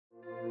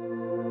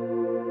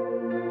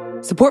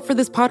Support for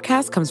this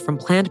podcast comes from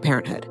Planned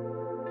Parenthood.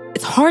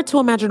 It's hard to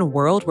imagine a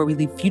world where we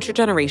leave future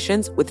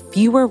generations with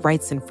fewer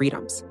rights and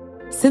freedoms.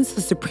 Since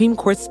the Supreme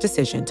Court's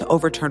decision to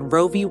overturn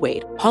Roe v.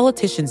 Wade,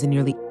 politicians in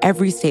nearly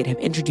every state have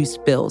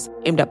introduced bills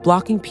aimed at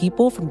blocking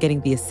people from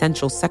getting the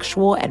essential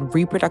sexual and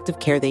reproductive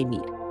care they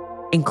need,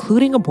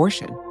 including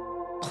abortion.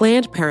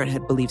 Planned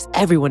Parenthood believes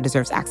everyone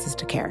deserves access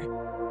to care.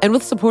 And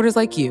with supporters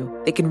like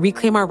you, they can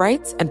reclaim our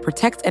rights and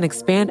protect and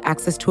expand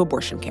access to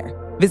abortion care.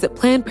 Visit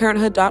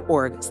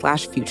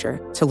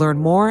PlannedParenthood.org/future to learn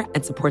more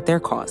and support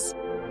their cause.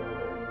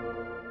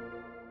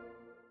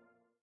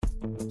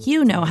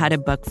 You know how to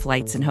book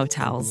flights and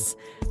hotels.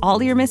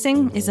 All you're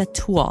missing is a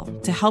tool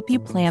to help you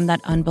plan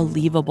that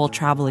unbelievable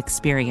travel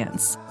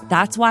experience.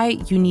 That's why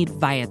you need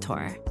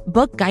Viator.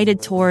 Book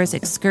guided tours,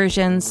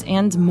 excursions,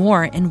 and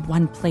more in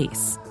one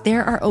place.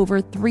 There are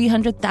over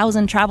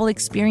 300,000 travel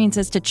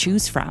experiences to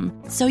choose from,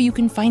 so you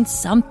can find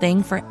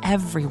something for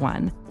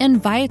everyone.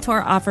 And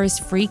Viator offers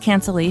free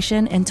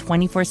cancellation and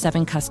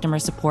 24/7 customer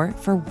support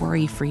for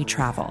worry-free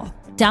travel.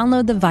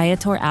 Download the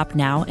Viator app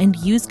now and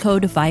use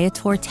code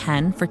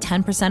Viator10 for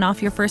 10%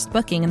 off your first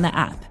booking in the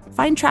app.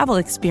 Find travel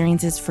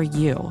experiences for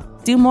you.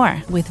 Do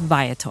more with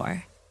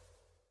Viator.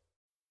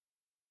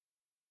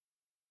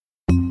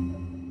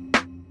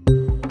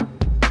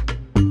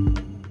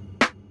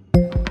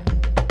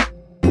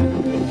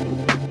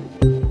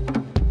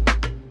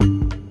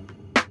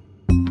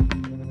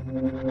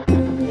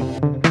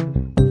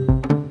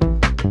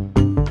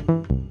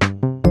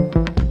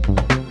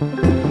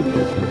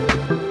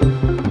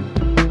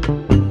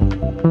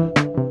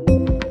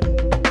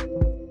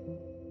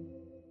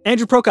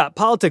 Andrew Prokop,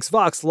 Politics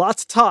Vox.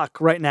 Lots of talk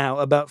right now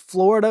about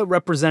Florida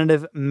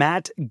Representative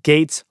Matt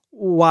Gaetz.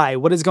 Why?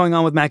 What is going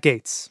on with Matt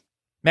Gaetz?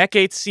 Matt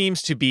Gaetz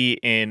seems to be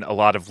in a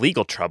lot of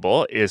legal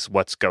trouble, is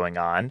what's going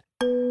on.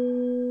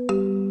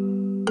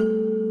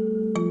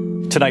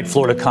 Tonight,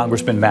 Florida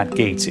Congressman Matt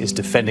Gaetz is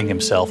defending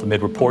himself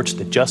amid reports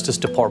the Justice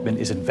Department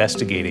is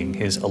investigating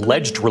his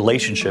alleged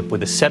relationship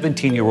with a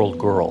 17-year-old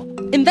girl.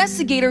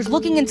 Investigators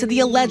looking into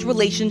the alleged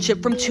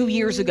relationship from 2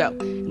 years ago,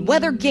 and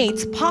whether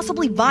Gaetz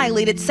possibly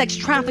violated sex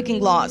trafficking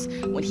laws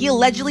when he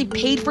allegedly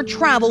paid for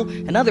travel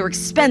and other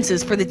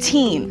expenses for the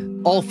teen.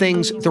 All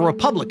things the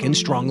Republican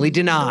strongly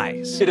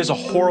denies. It is a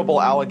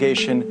horrible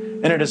allegation,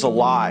 and it is a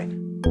lie.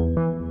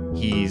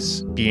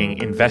 He's being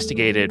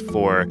investigated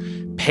for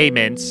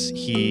payments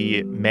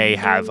he may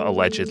have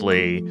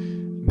allegedly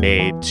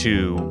made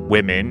to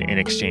women in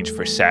exchange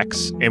for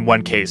sex. In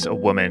one case, a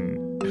woman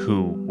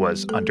who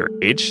was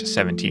underage,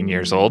 17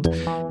 years old.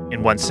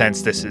 In one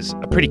sense, this is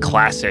a pretty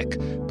classic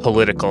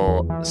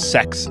political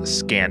sex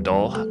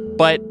scandal.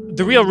 But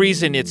the real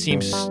reason it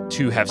seems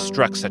to have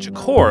struck such a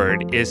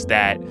chord is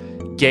that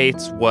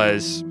Gaetz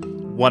was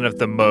one of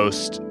the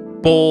most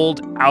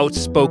bold,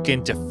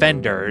 outspoken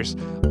defenders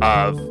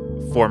of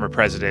former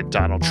President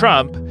Donald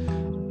Trump,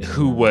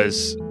 who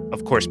was,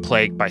 of course,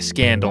 plagued by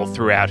scandal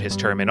throughout his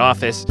term in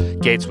office.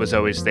 Gaetz was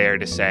always there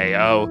to say,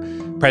 oh,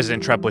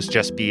 President Trump was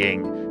just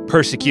being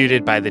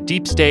persecuted by the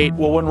deep state.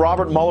 Well, when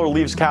Robert Mueller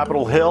leaves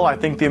Capitol Hill, I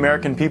think the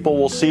American people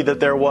will see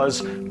that there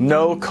was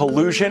no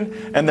collusion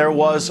and there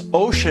was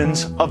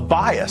oceans of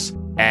bias.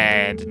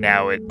 And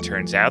now it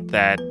turns out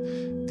that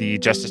the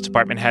Justice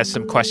Department has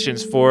some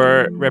questions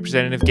for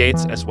Representative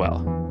Gaetz as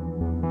well.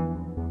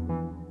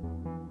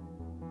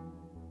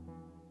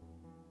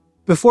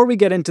 Before we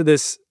get into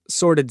this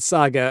sordid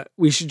saga,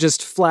 we should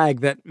just flag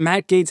that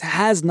Matt Gaetz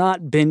has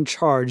not been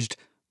charged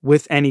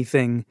with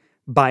anything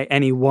by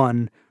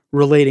anyone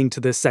relating to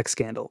this sex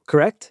scandal,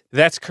 correct?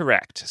 That's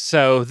correct.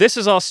 So this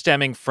is all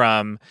stemming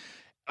from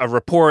a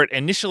report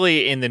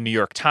initially in the New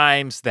York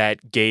Times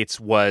that Gaetz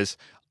was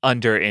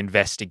under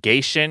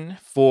investigation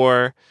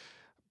for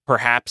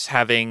perhaps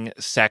having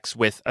sex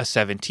with a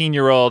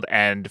 17-year-old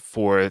and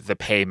for the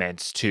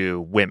payments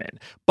to women.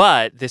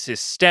 But this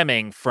is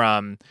stemming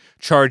from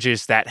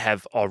charges that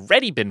have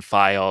already been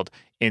filed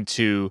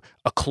into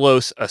a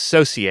close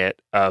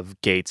associate of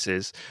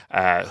Gaetz's,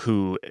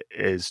 who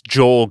is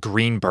Joel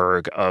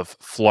Greenberg of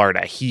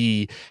Florida.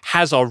 He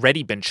has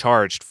already been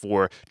charged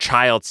for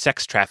child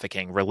sex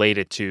trafficking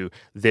related to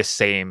this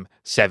same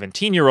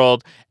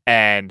 17-year-old,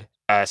 and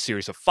a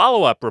series of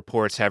follow-up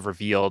reports have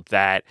revealed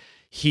that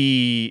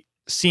he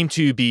seemed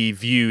to be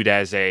viewed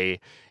as a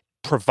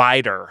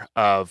provider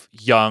of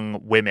young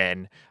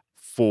women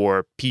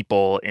for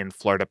people in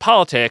Florida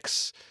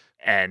politics.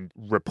 And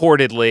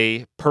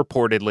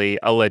purportedly,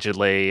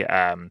 allegedly,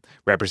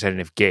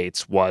 Representative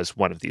Gaetz was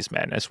one of these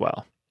men as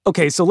well.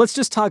 Okay, so let's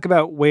just talk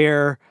about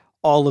where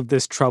all of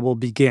this trouble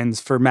begins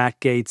for Matt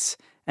Gaetz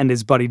and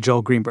his buddy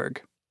Joel Greenberg.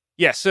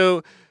 Yeah,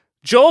 so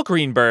Joel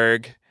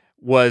Greenberg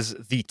was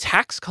the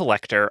tax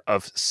collector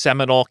of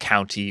Seminole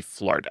County,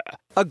 Florida.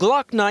 A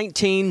Glock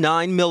 19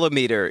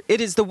 9mm. It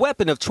is the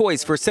weapon of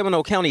choice for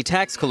Seminole County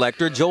tax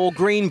collector Joel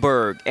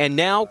Greenberg, and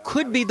now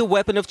could be the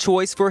weapon of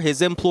choice for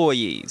his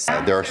employees.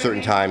 There are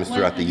certain times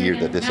throughout the year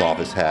that this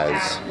office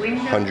has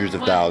hundreds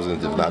of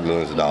thousands, if not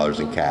millions of dollars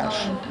in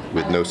cash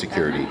with no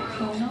security.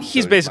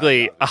 He's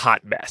basically a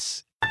hot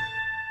mess.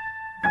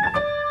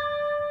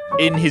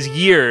 in his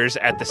years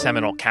at the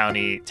Seminole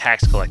County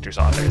Tax Collector's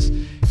Office,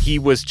 he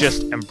was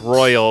just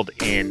embroiled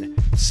in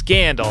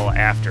scandal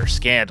after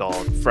scandal,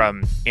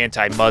 from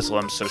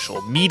anti-Muslim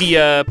social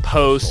media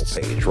posts.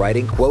 Page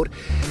writing, quote,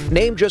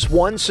 "Name just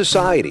one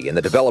society in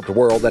the developed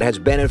world that has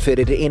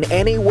benefited in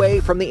any way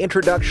from the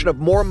introduction of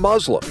more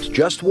Muslims.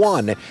 Just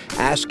one,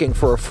 asking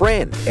for a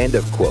friend," end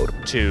of quote.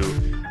 To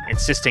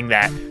insisting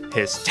that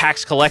his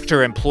tax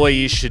collector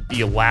employees should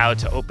be allowed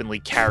to openly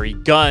carry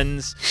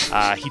guns.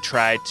 He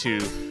tried to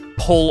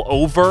pull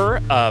over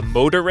a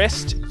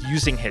motorist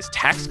using his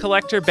tax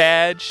collector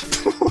badge,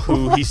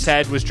 who he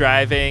said was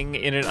driving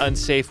in an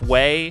unsafe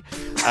way.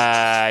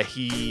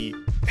 He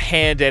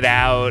handed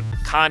out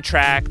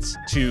contracts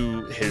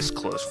to his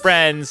close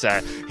friends.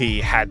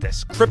 He had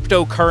this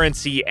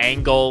cryptocurrency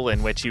angle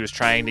in which he was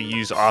trying to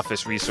use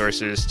office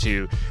resources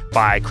to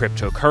buy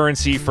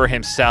cryptocurrency for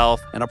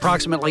himself. And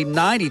approximately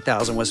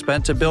 $90,000 was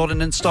spent to build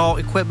and install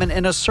equipment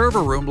in a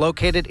server room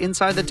located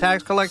inside the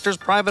tax collector's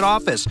private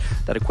office.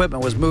 That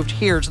equipment was moved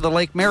here to the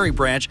Lake Mary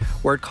branch,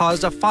 where it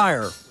caused a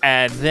fire.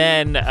 And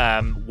then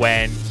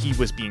when he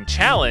was being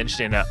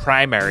challenged in a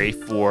primary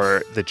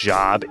for the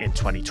job in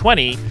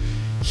 2020,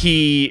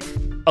 he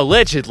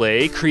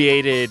allegedly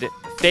created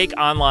fake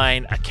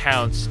online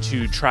accounts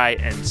to try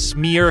and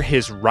smear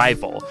his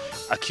rival,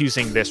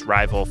 accusing this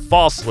rival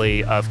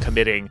falsely of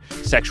committing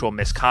sexual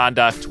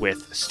misconduct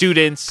with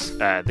students.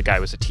 The guy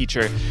was a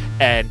teacher,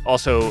 and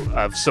also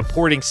of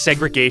supporting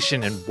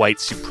segregation and white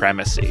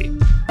supremacy.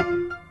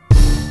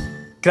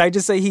 Can I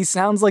just say he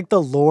sounds like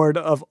the lord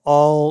of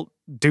all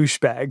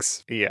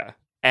douchebags? Yeah.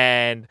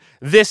 And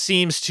this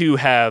seems to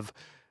have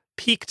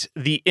piqued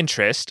the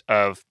interest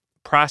of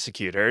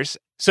prosecutors.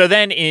 So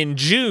then in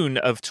June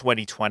of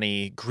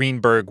 2020,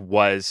 Greenberg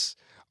was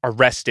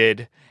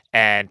arrested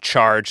and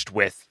charged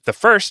with the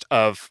first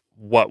of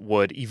what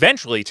would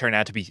eventually turn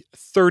out to be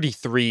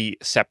 33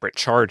 separate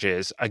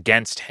charges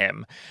against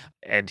him.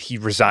 And he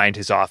resigned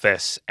his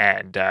office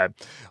and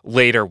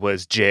later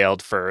was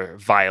jailed for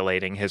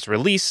violating his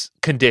release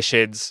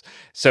conditions.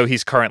 So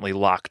he's currently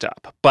locked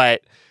up.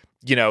 But,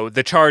 you know,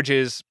 the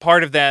charges,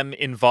 part of them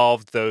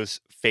involved those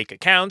fake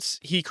accounts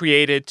he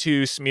created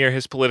to smear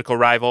his political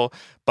rival,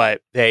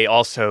 but they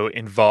also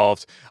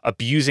involved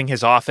abusing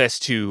his office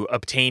to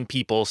obtain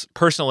people's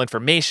personal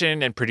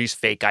information and produce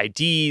fake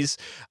IDs,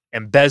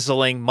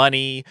 embezzling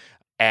money,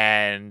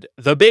 and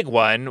the big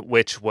one,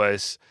 which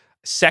was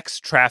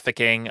sex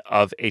trafficking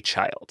of a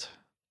child.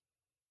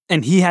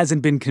 And he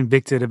hasn't been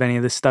convicted of any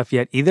of this stuff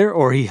yet either,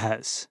 or he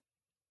has?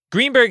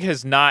 Greenberg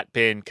has not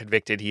been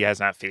convicted. He has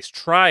not faced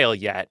trial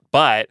yet,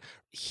 but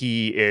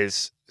he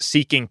is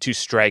seeking to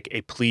strike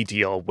a plea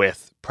deal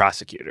with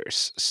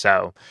prosecutors.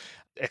 So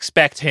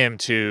expect him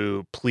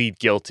to plead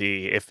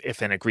guilty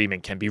if an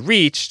agreement can be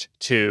reached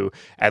to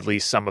at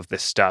least some of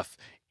this stuff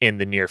in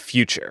the near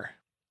future.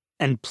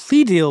 And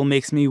plea deal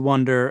makes me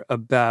wonder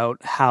about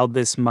how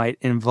this might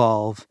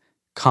involve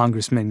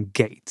Congressman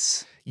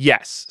Gaetz.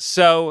 Yes.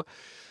 So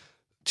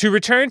to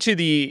return to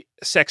the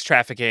sex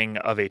trafficking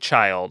of a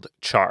child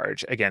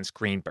charge against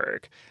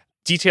Greenberg,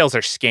 details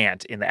are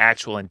scant in the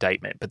actual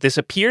indictment, but this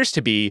appears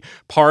to be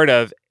part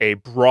of a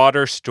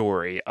broader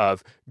story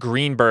of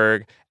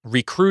Greenberg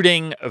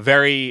recruiting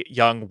very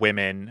young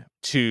women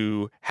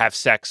to have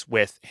sex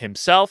with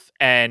himself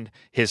and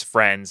his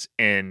friends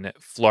in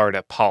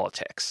Florida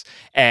politics.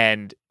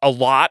 And a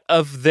lot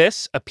of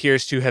this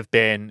appears to have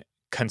been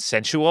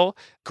consensual.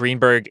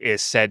 Greenberg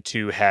is said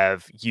to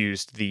have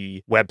used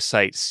the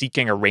website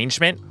Seeking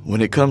Arrangement.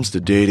 When it comes to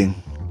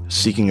dating,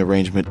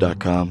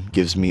 SeekingArrangement.com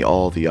gives me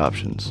all the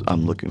options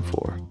I'm looking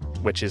for.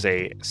 Which is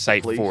a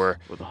site for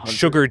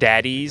sugar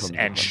daddies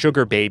and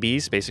sugar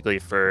babies, basically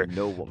for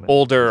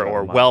older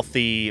or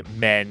wealthy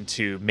men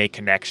to make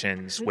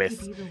connections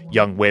with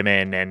young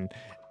women and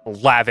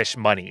lavish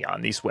money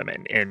on these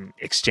women in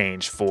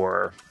exchange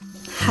for...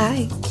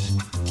 Hi,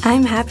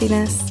 I'm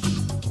Happiness.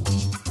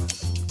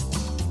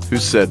 Who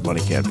said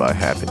money can't buy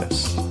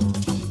happiness?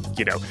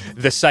 You know,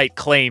 the site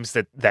claims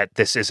that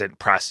this isn't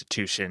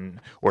prostitution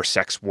or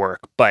sex work,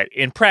 but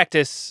in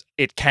practice,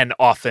 it can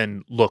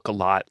often look a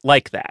lot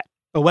like that.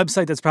 A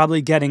website that's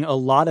probably getting a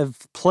lot of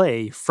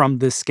play from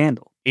this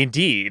scandal.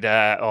 Indeed,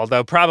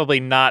 although probably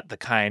not the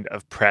kind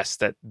of press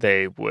that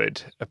they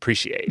would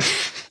appreciate.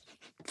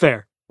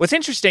 Fair. What's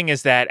interesting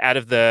is that out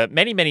of the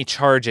many, many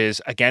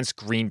charges against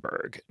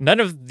Greenberg, none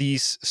of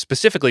these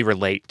specifically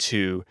relate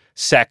to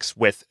sex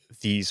with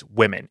these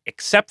women,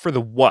 except for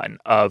the one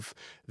of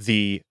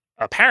the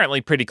apparently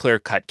pretty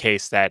clear-cut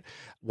case that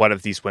one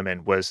of these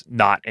women was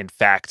not, in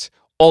fact,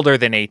 older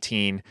than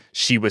 18.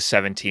 She was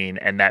 17,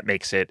 and that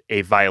makes it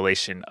a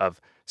violation of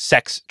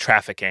sex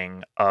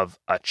trafficking of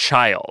a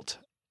child.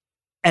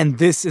 And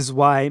this is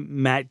why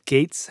Matt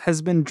Gaetz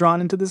has been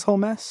drawn into this whole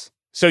mess?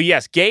 So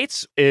yes,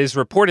 Gaetz is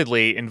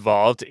reportedly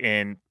involved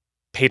in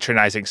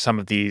patronizing some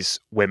of these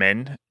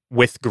women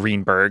with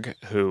Greenberg,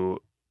 who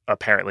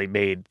apparently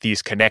made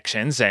these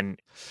connections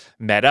and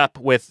met up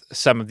with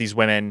some of these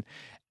women.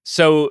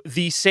 So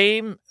the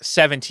same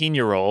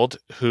 17-year-old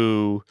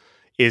who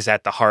is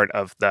at the heart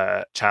of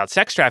the child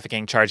sex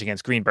trafficking charge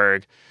against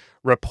Greenberg,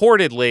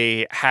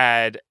 reportedly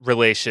had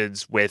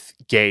relations with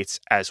Gaetz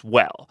as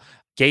well.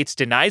 Gaetz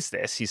denies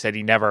this. He said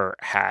he never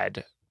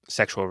had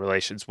sexual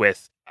relations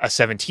with a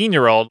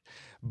 17-year-old,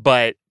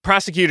 but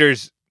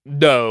prosecutors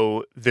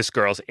know this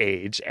girl's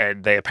age,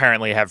 and they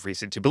apparently have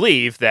reason to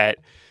believe that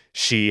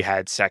she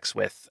had sex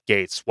with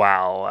Gaetz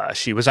while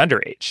she was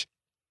underage.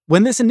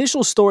 When this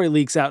initial story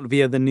leaks out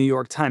via the New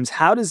York Times,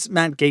 how does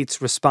Matt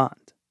Gaetz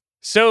respond?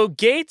 So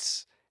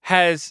Gaetz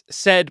has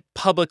said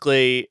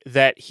publicly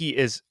that he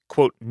is,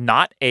 quote,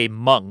 not a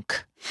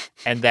monk,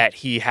 and that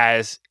he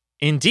has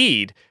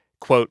indeed,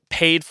 quote,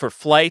 paid for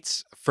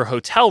flights, for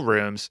hotel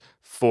rooms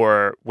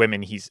for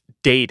women he's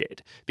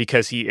dated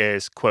because he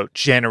is, quote,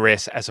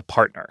 generous as a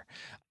partner.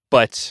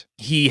 But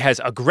he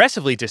has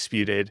aggressively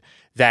disputed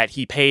that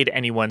he paid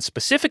anyone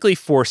specifically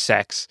for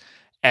sex,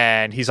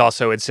 and he's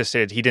also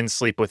insisted he didn't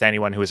sleep with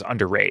anyone who was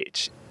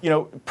underage.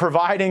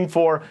 Providing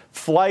for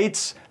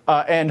flights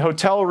and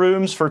hotel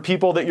rooms for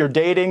people that you're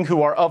dating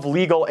who are of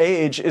legal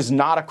age is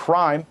not a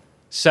crime.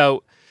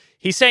 So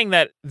he's saying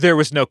that there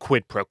was no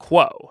quid pro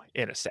quo,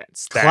 in a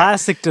sense.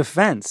 Classic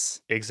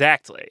defense.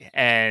 Exactly.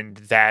 And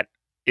that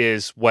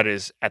is what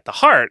is at the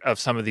heart of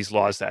some of these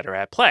laws that are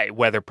at play,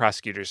 whether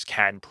prosecutors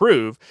can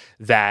prove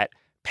that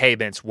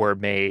payments were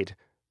made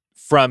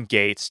from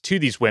Gaetz to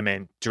these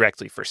women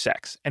directly for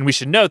sex. And we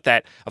should note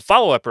that a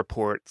follow-up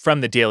report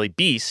from the Daily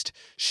Beast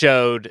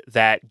showed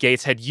that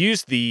Gaetz had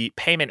used the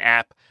payment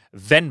app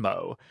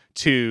Venmo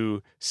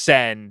to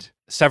send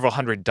several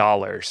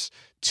 $100s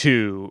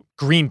to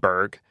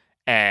Greenberg,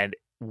 and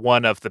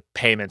one of the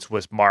payments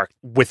was marked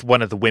with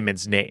one of the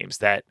women's names,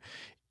 that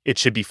it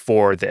should be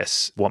for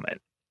this woman.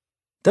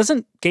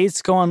 Doesn't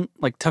Gaetz go on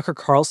like Tucker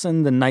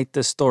Carlson the night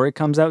this story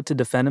comes out to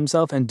defend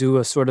himself and do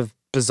a sort of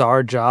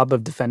bizarre job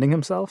of defending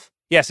himself?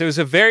 Yes, it was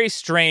a very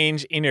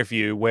strange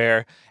interview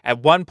where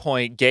at one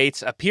point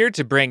Gaetz appeared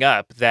to bring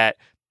up that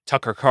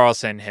Tucker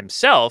Carlson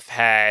himself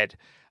had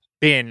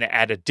been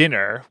at a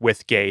dinner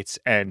with Gaetz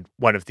and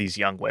one of these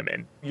young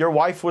women. Your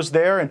wife was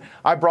there, and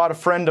I brought a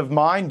friend of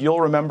mine. You'll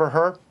remember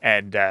her.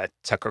 And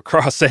Tucker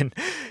Carlson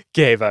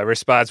gave a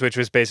response which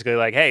was basically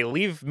like, hey,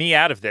 leave me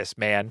out of this,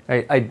 man.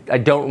 I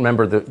don't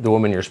remember the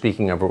woman you're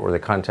speaking of or the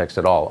context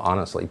at all,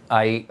 honestly.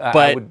 I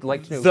would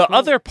like to know. The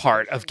other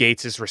part of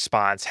Gaetz's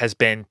response has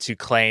been to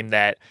claim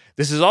that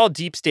this is all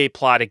deep state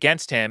plot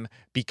against him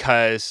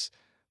because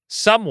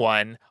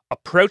someone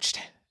approached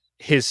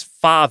his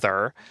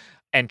father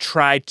and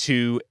tried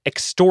to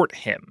extort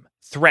him,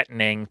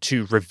 threatening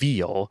to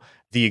reveal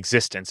the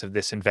existence of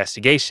this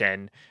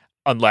investigation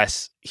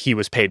unless he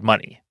was paid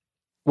money.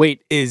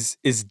 Wait, is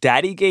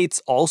Daddy Gaetz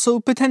also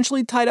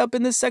potentially tied up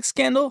in this sex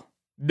scandal?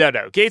 No.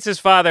 Gaetz's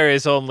father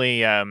is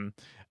only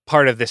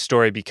part of this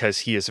story because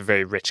he is a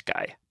very rich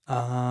guy.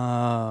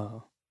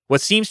 Oh. What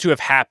seems to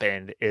have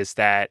happened is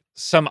that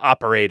some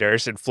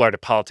operators in Florida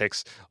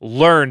politics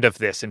learned of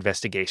this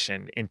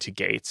investigation into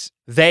Gaetz.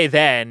 They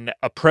then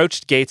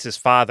approached Gaetz's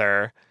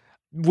father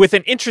with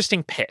an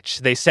interesting pitch.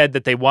 They said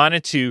that they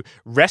wanted to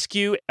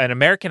rescue an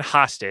American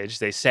hostage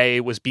they say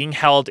was being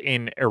held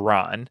in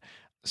Iran.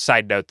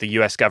 Side note, the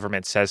U.S.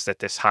 government says that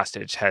this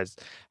hostage has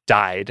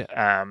died,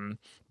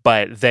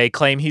 but they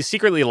claim he's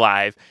secretly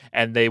alive,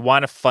 and they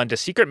want to fund a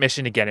secret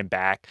mission to get him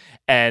back,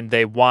 and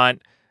they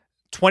want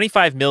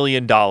 $25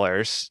 million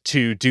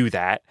to do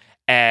that.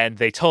 And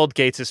they told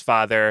Gaetz's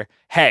father,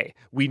 hey,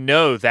 we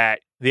know that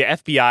the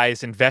FBI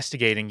is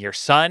investigating your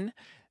son.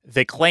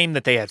 They claim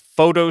that they had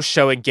photos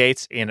showing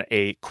Gaetz in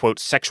a, quote,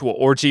 sexual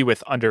orgy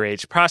with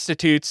underage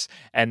prostitutes.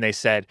 And they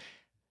said,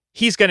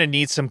 he's going to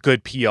need some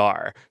good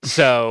PR.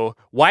 So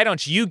why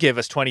don't you give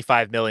us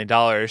 $25 million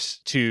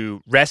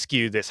to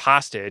rescue this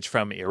hostage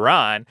from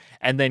Iran?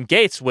 And then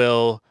Gaetz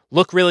will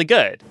look really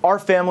good. Our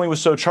family was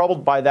so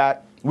troubled by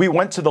that, we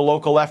went to the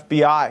local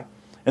FBI.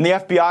 And the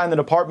FBI and the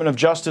Department of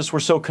Justice were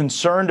so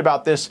concerned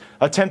about this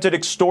attempted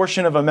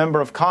extortion of a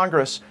member of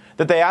Congress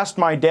that they asked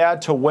my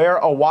dad to wear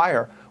a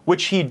wire,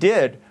 which he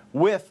did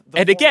with...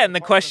 And again,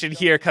 the question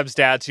here comes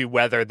down to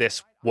whether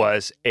this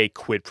was a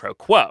quid pro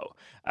quo.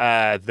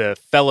 The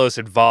fellows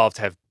involved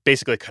have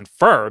basically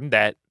confirmed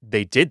that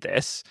they did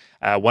this.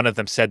 One of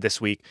them said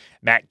this week,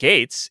 Matt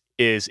Gaetz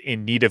is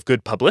in need of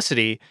good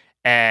publicity,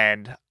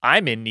 and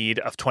I'm in need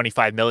of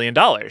 $25 million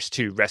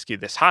to rescue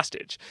this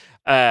hostage.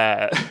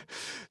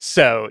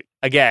 So,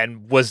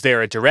 again, was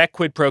there a direct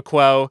quid pro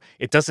quo?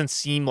 It doesn't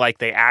seem like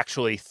they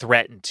actually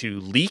threatened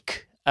to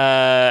leak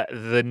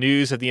the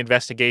news of the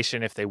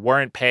investigation if they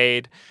weren't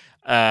paid.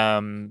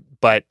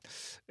 But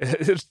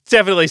it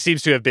definitely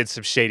seems to have been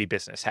some shady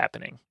business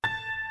happening.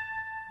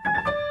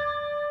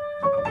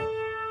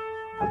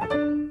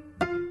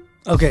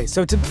 Okay,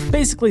 so to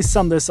basically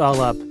sum this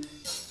all up,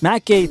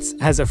 Matt Gaetz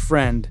has a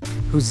friend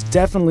who's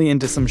definitely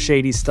into some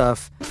shady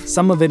stuff,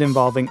 some of it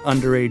involving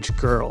underage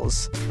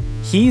girls.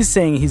 He's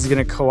saying he's going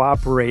to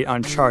cooperate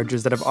on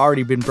charges that have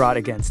already been brought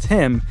against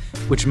him,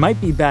 which might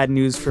be bad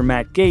news for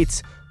Matt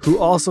Gaetz, who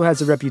also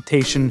has a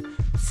reputation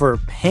for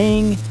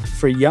paying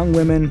for young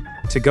women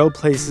to go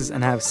places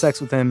and have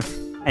sex with him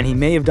and he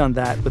may have done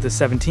that with a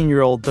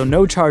 17-year-old, though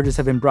no charges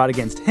have been brought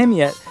against him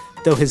yet,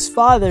 though his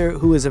father,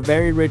 who is a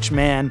very rich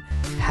man,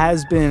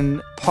 has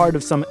been part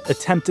of some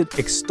attempted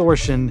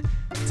extortion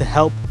to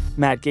help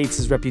Matt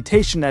Gaetz'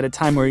 reputation at a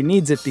time where he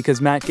needs it,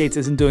 because Matt Gaetz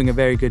isn't doing a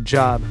very good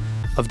job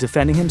of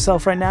defending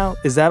himself right now.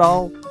 Is that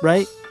all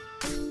right?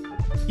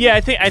 Yeah,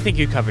 I think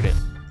you covered it.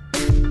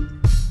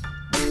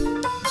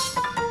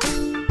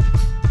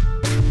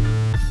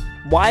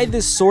 Why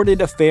this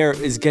sordid affair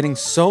is getting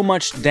so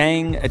much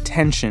dang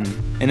attention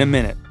in a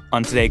minute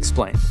on Today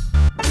Explained.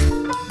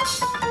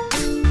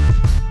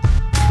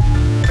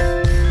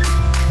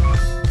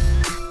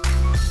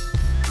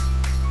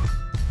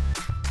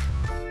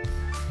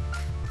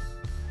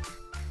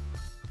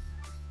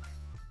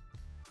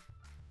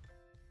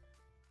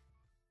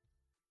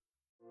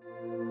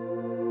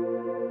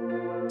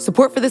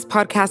 Support for this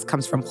podcast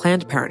comes from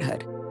Planned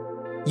Parenthood.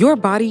 Your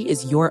body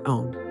is your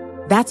own.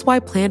 That's why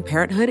Planned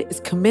Parenthood is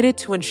committed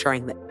to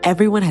ensuring that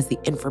everyone has the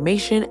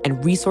information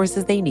and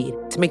resources they need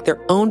to make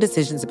their own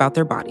decisions about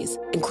their bodies,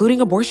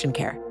 including abortion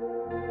care.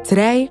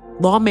 Today,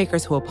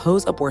 lawmakers who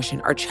oppose abortion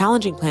are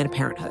challenging Planned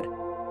Parenthood.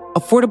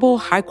 Affordable,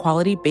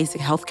 high-quality basic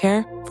health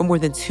care for more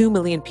than 2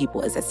 million people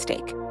is at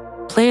stake.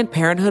 Planned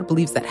Parenthood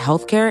believes that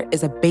health care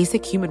is a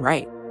basic human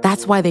right.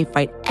 That's why they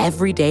fight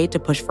every day to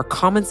push for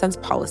common-sense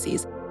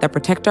policies that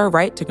protect our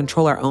right to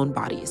control our own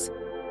bodies.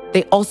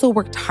 They also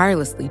work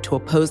tirelessly to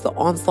oppose the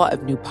onslaught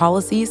of new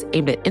policies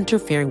aimed at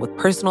interfering with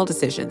personal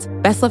decisions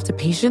best left to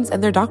patients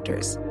and their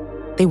doctors.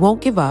 They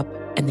won't give up,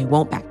 and they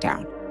won't back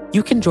down.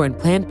 You can join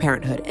Planned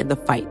Parenthood in the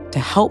fight to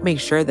help make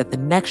sure that the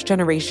next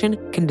generation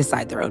can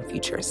decide their own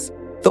futures.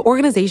 The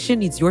organization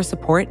needs your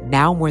support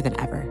now more than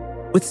ever.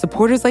 With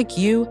supporters like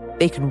you,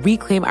 they can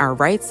reclaim our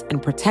rights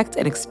and protect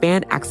and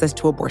expand access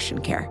to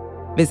abortion care.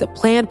 Visit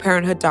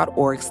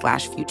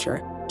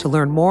PlannedParenthood.org/future to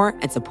learn more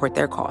and support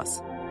their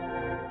cause.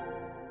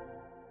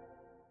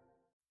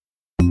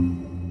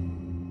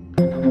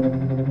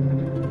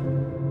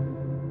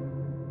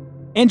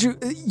 Andrew,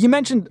 you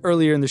mentioned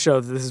earlier in the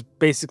show that this is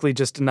basically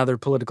just another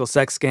political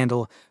sex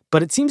scandal,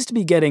 but it seems to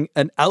be getting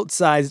an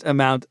outsized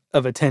amount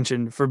of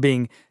attention for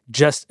being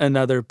just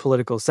another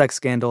political sex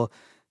scandal.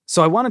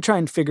 So I want to try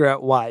and figure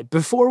out why.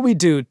 Before we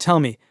do, tell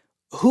me,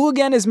 who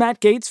again is Matt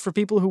Gaetz for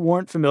people who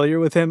weren't familiar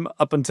with him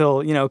up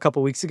until, a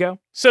couple weeks ago?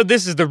 So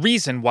this is the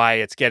reason why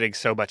it's getting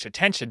so much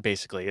attention,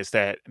 basically, is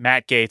that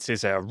Matt Gaetz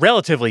is a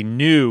relatively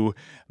new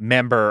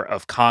member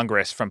of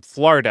Congress from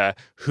Florida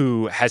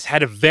who has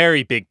had a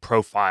very big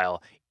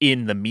profile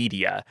in the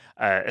media,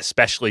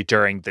 especially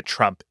during the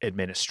Trump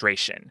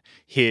administration.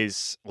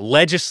 His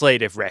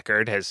legislative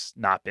record has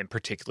not been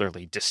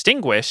particularly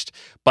distinguished,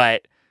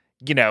 but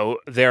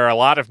there are a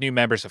lot of new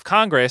members of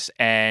Congress,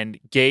 and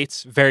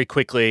Gaetz very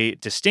quickly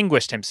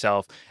distinguished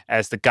himself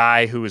as the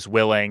guy who was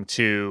willing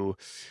to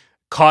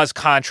cause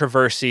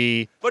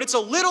controversy. But it's a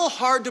little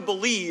hard to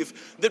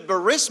believe that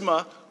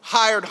Burisma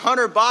hired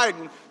Hunter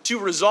Biden to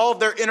resolve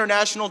their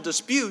international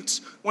disputes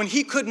when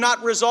he could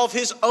not resolve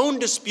his own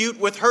dispute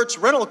with Hertz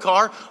rental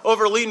car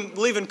over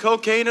leaving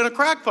cocaine and a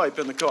crack pipe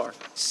in the car.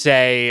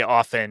 Say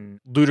often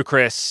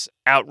ludicrous,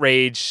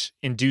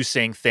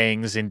 outrage-inducing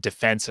things in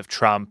defense of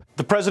Trump.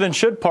 The president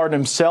should pardon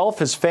himself,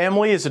 his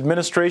family, his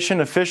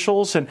administration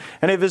officials, and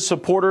any of his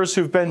supporters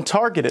who've been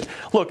targeted.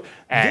 Look,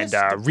 and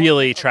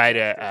really try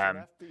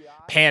to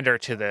pander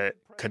to the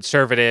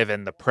conservative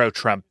and the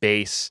pro-Trump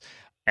base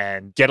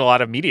and get a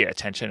lot of media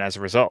attention as a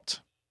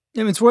result.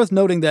 And it's worth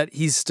noting that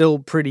he's still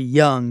pretty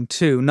young,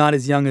 too. Not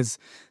as young as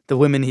the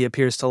women he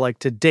appears to like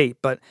to date.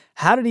 But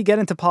how did he get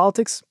into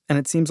politics? And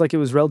it seems like it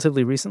was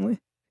relatively recently.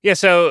 Yeah,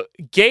 so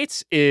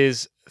Gaetz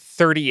is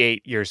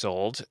 38 years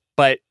old.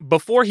 But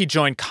before he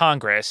joined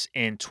Congress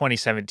in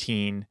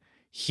 2017,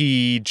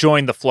 he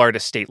joined the Florida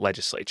state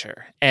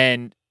legislature.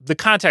 And the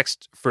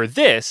context for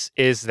this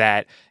is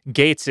that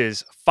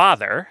Gaetz's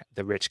father,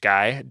 the rich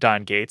guy,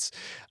 Don Gaetz,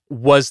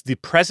 was the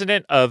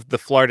president of the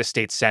Florida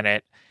State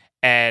Senate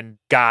and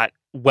got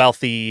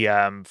wealthy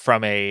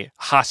from a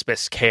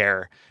hospice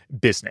care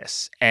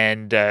business.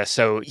 And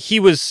so he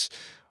was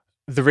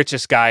the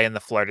richest guy in the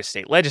Florida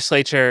state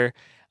legislature.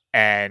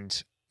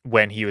 And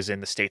when he was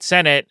in the state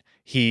Senate,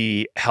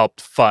 he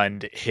helped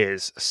fund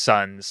his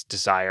son's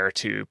desire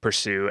to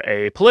pursue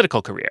a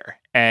political career.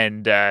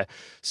 And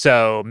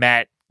so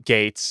Matt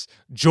Gaetz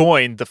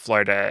joined the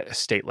Florida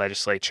state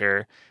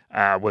legislature,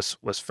 was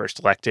first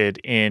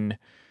elected in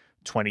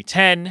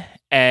 2010.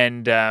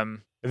 And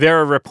there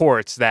are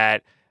reports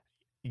that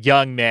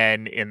young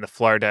men in the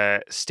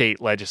Florida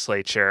state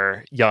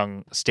legislature,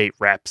 young state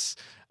reps,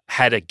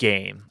 had a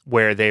game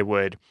where they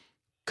would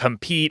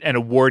compete and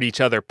award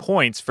each other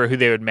points for who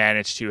they would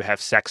manage to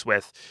have sex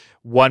with.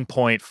 1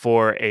 point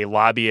for a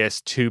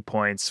lobbyist, 2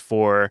 points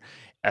for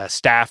a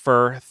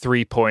staffer,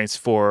 3 points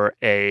for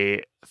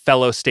a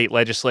fellow state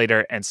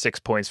legislator, and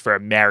 6 points for a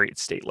married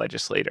state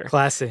legislator.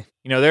 Classy.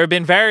 There have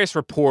been various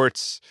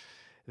reports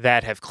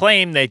that have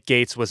claimed that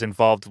Gaetz was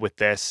involved with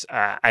this.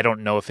 I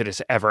don't know if it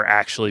has ever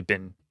actually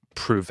been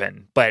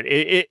proven. But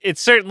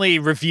it's certainly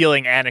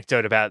revealing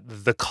anecdote about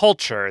the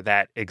culture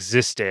that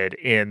existed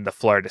in the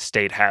Florida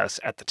State House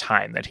at the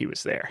time that he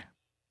was there.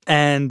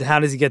 And how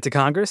does he get to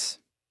Congress?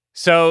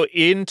 So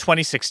in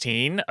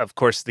 2016, of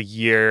course, the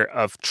year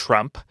of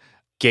Trump,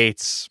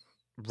 Gaetz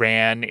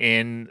ran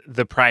in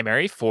the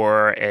primary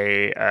for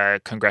a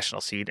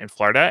congressional seat in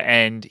Florida,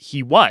 and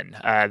he won.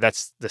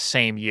 That's the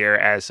same year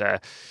as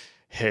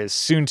his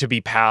soon-to-be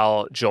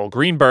pal Joel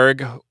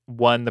Greenberg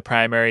won the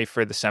primary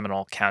for the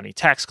Seminole County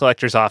Tax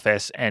Collector's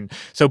Office. And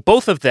so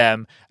both of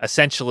them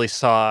essentially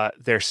saw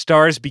their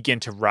stars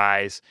begin to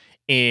rise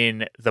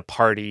in the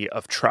party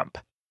of Trump.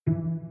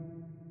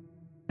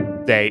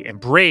 They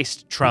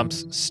embraced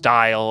Trump's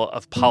style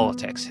of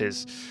politics,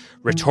 his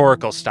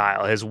rhetorical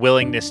style, his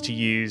willingness to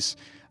use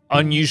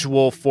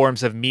unusual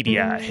forms of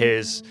media,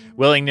 his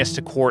willingness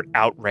to court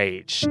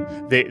outrage.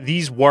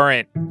 These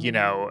weren't,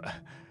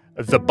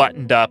 the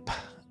buttoned-up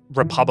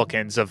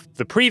Republicans of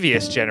the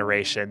previous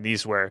generation.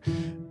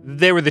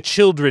 They were the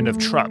children of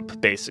Trump,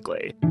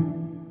 basically.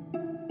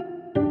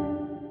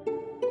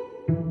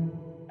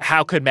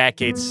 How could Matt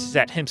Gaetz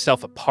set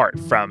himself apart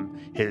from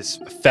his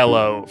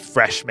fellow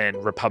freshman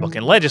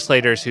Republican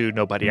legislators who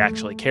nobody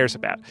actually cares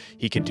about?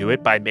 He can do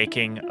it by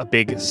making a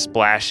big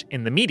splash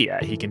in the media.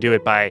 He can do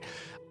it by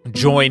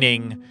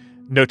joining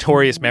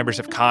notorious members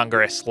of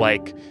Congress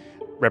like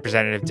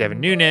Representative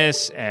Devin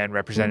Nunes and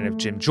Representative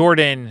Jim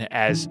Jordan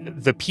as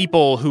the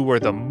people who were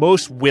the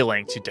most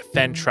willing to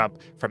defend Trump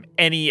from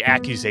any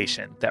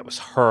accusation that was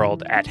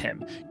hurled at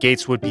him.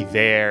 Gaetz would be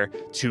there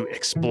to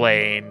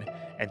explain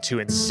and to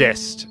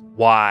insist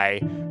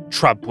why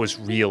Trump was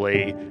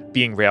really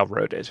being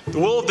railroaded. The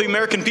will of the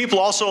American people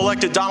also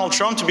elected Donald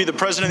Trump to be the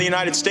president of the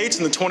United States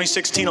in the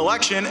 2016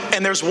 election,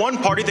 and there's one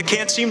party that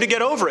can't seem to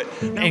get over it.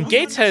 And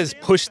Gaetz has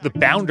pushed the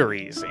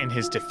boundaries in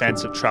his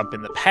defense of Trump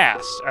in the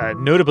past,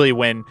 notably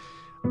when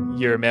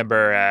you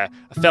remember a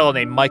fellow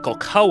named Michael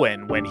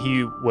Cohen, when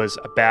he was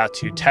about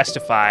to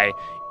testify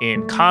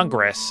in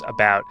Congress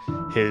about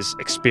his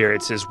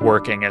experiences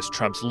working as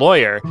Trump's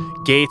lawyer.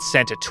 Gaetz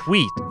sent a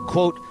tweet.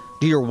 Quote,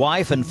 "Do your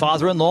wife and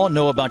father-in-law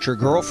know about your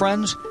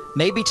girlfriends?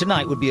 Maybe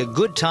tonight would be a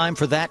good time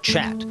for that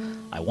chat.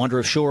 I wonder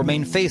if she'll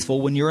remain faithful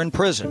when you're in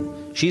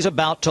prison. She's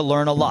about to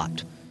learn a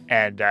lot."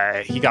 And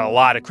he got a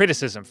lot of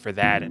criticism for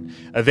that and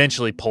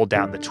eventually pulled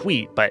down the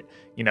tweet. But,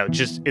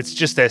 it's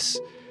just this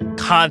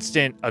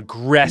constant,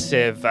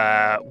 aggressive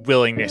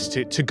willingness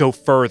to go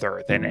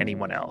further than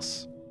anyone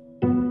else.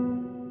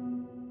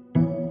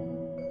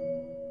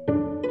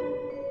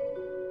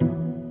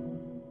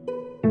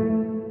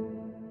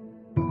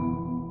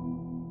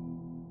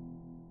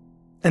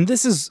 And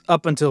this is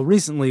up until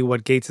recently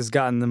what Gaetz has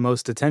gotten the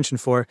most attention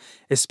for,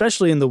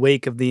 especially in the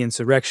wake of the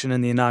insurrection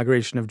and the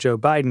inauguration of Joe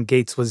Biden.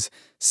 Gaetz was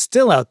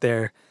still out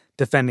there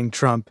defending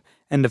Trump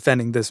and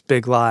defending this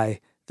big lie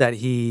that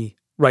he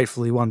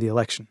rightfully won the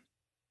election.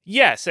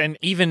 Yes, and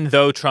even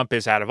though Trump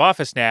is out of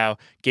office now,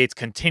 Gaetz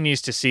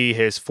continues to see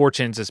his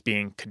fortunes as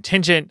being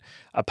contingent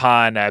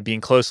upon being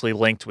closely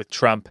linked with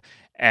Trump.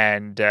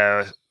 And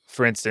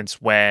for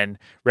instance, when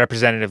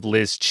Representative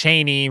Liz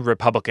Cheney,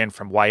 Republican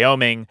from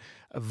Wyoming,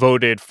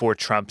 voted for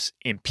Trump's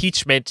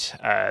impeachment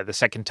the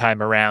second time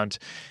around,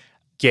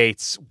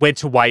 Gaetz went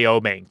to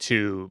Wyoming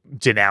to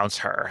denounce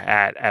her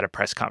at a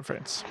press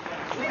conference.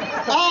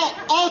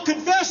 I'll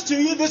confess to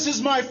you, this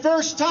is my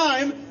first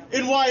time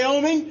in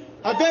Wyoming.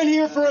 I've been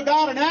here for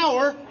about an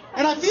hour,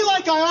 and I feel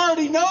like I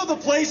already know the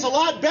place a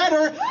lot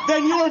better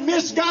than your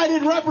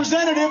misguided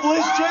Representative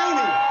Liz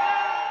Cheney.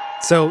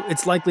 So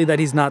it's likely that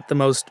he's not the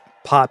most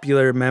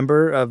popular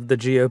member of the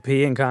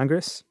GOP in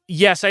Congress?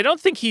 Yes, I don't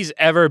think he's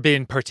ever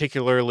been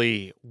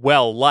particularly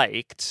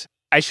well-liked.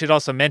 I should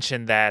also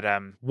mention that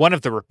one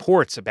of the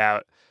reports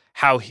about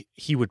how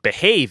he would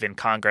behave in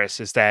Congress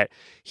is that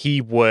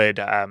he would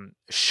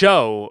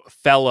show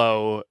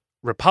fellow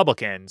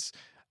Republicans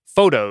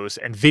photos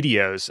and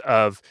videos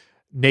of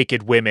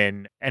naked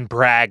women and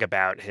brag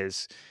about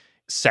his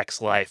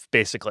sex life,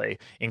 basically,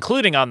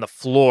 including on the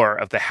floor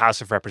of the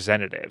House of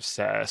Representatives.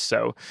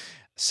 So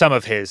some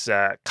of his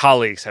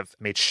colleagues have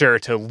made sure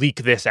to leak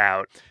this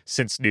out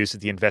since news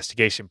of the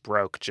investigation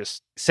broke,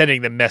 just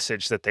sending the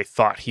message that they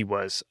thought he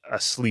was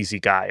a sleazy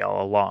guy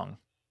all along.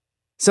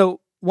 So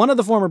one of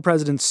the former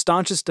president's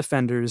staunchest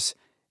defenders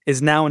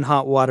is now in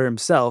hot water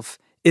himself.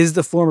 Is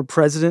the former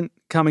president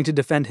coming to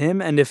defend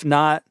him? And if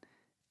not,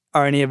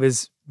 are any of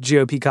his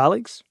GOP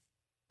colleagues?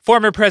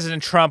 Former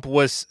President Trump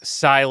was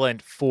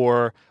silent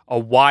for a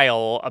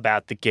while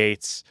about the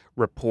Gaetz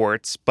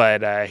reports,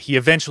 but he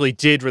eventually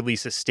did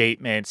release a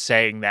statement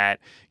saying that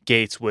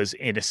Gaetz was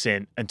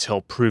innocent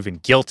until proven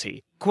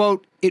guilty.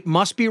 Quote, "It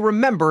must be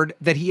remembered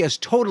that he has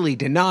totally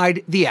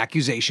denied the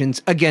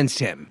accusations against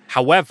him."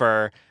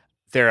 However,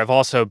 there have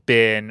also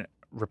been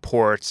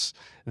reports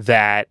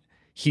that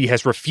he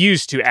has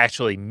refused to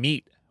actually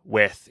meet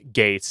with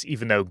Gaetz,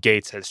 even though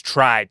Gaetz has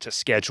tried to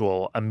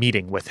schedule a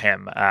meeting with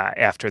him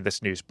after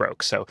this news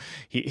broke. So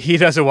he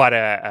doesn't want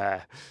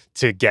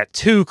to get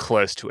too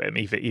close to him,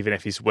 even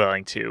if he's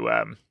willing to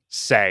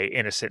say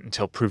innocent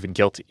until proven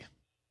guilty.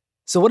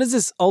 So what does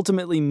this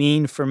ultimately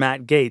mean for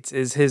Matt Gaetz?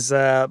 Is his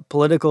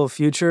political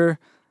future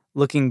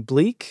looking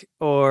bleak,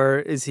 or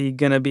is he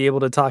going to be able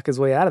to talk his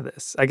way out of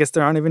this? I guess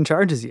there aren't even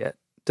charges yet.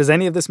 Does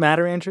any of this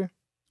matter, Andrew?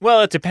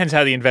 Well, it depends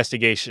how the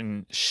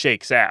investigation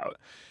shakes out.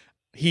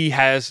 He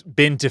has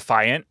been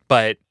defiant,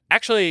 but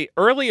actually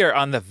earlier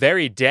on the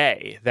very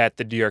day that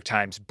the New York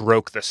Times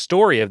broke the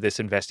story of this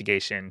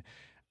investigation,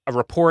 a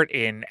report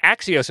in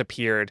Axios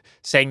appeared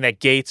saying that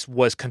Gaetz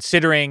was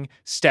considering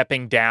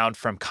stepping down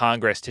from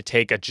Congress to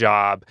take a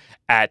job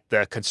at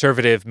the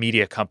conservative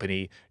media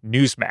company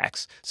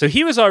Newsmax. So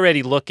he was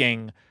already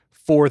looking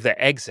for the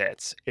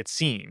exits, it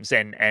seems.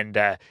 And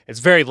it's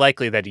very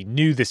likely that he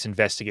knew this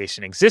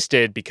investigation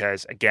existed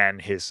because, again,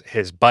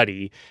 his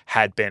buddy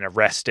had been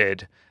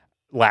arrested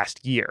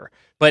last year.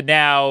 But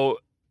now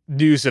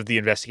news of the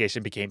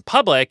investigation became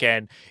public,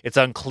 and it's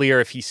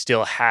unclear if he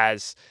still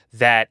has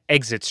that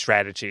exit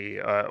strategy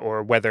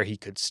or whether he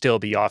could still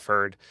be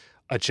offered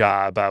a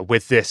job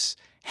with this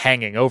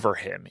hanging over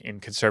him in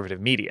conservative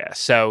media.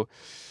 So,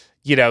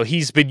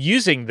 he's been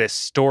using this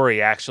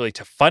story actually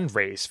to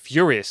fundraise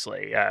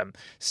furiously,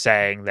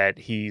 saying that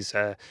he's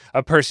a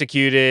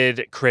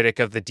persecuted critic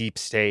of the deep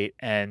state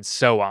and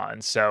so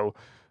on. So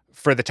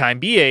for the time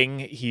being,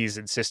 he's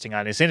insisting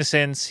on his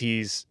innocence.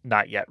 He's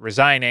not yet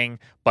resigning.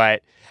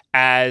 But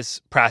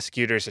as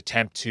prosecutors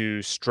attempt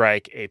to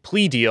strike a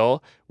plea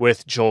deal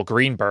with Joel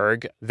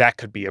Greenberg, that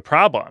could be a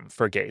problem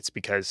for Gaetz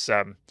because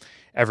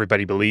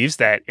everybody believes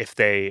that if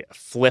they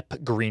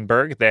flip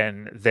Greenberg,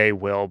 then they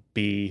will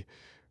be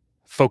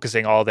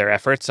focusing all their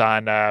efforts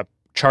on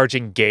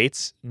charging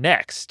Gaetz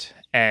next.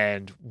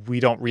 And we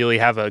don't really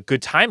have a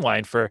good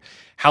timeline for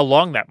how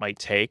long that might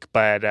take.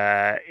 But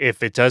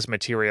if it does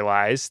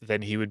materialize,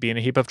 then he would be in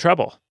a heap of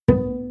trouble.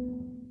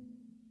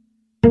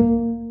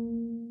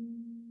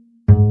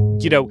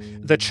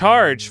 The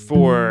charge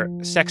for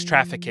sex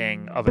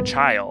trafficking of a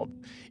child,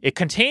 it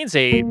contains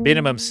a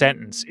minimum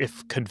sentence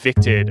if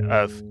convicted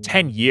of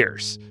 10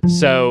 years.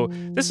 So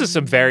this is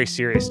some very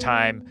serious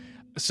time,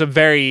 some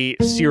very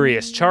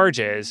serious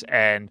charges,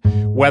 and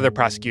whether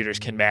prosecutors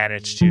can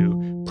manage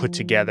to put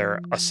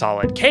together a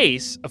solid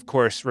case, of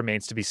course,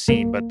 remains to be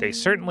seen, but they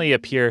certainly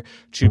appear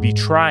to be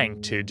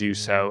trying to do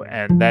so,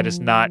 and that is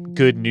not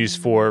good news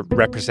for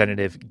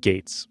Representative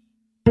Gaetz.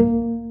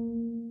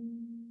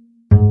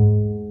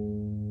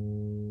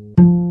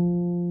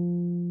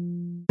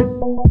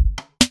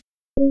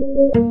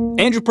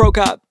 Andrew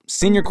Prokop,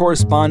 senior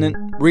correspondent.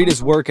 Read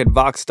his work at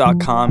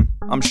Vox.com.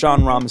 I'm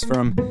Sean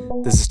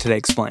Rameswaram. This is Today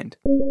Explained.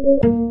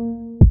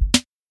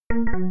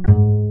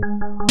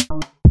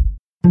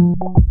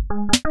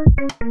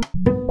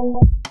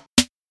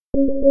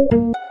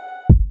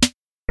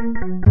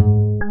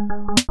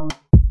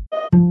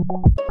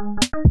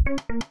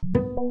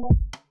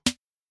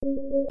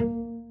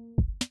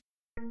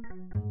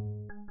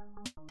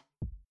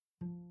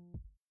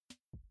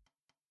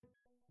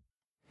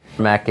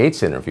 Matt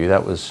Gaetz interview,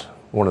 that was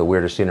one of the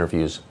weirdest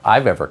interviews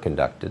I've ever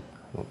conducted.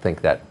 I don't think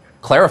that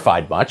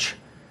clarified much,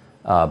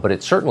 but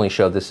it certainly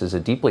showed this is a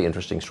deeply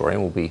interesting story,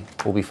 and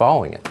we'll be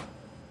following it.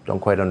 Don't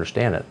quite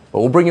understand it, but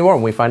we'll bring you more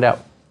when we find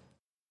out.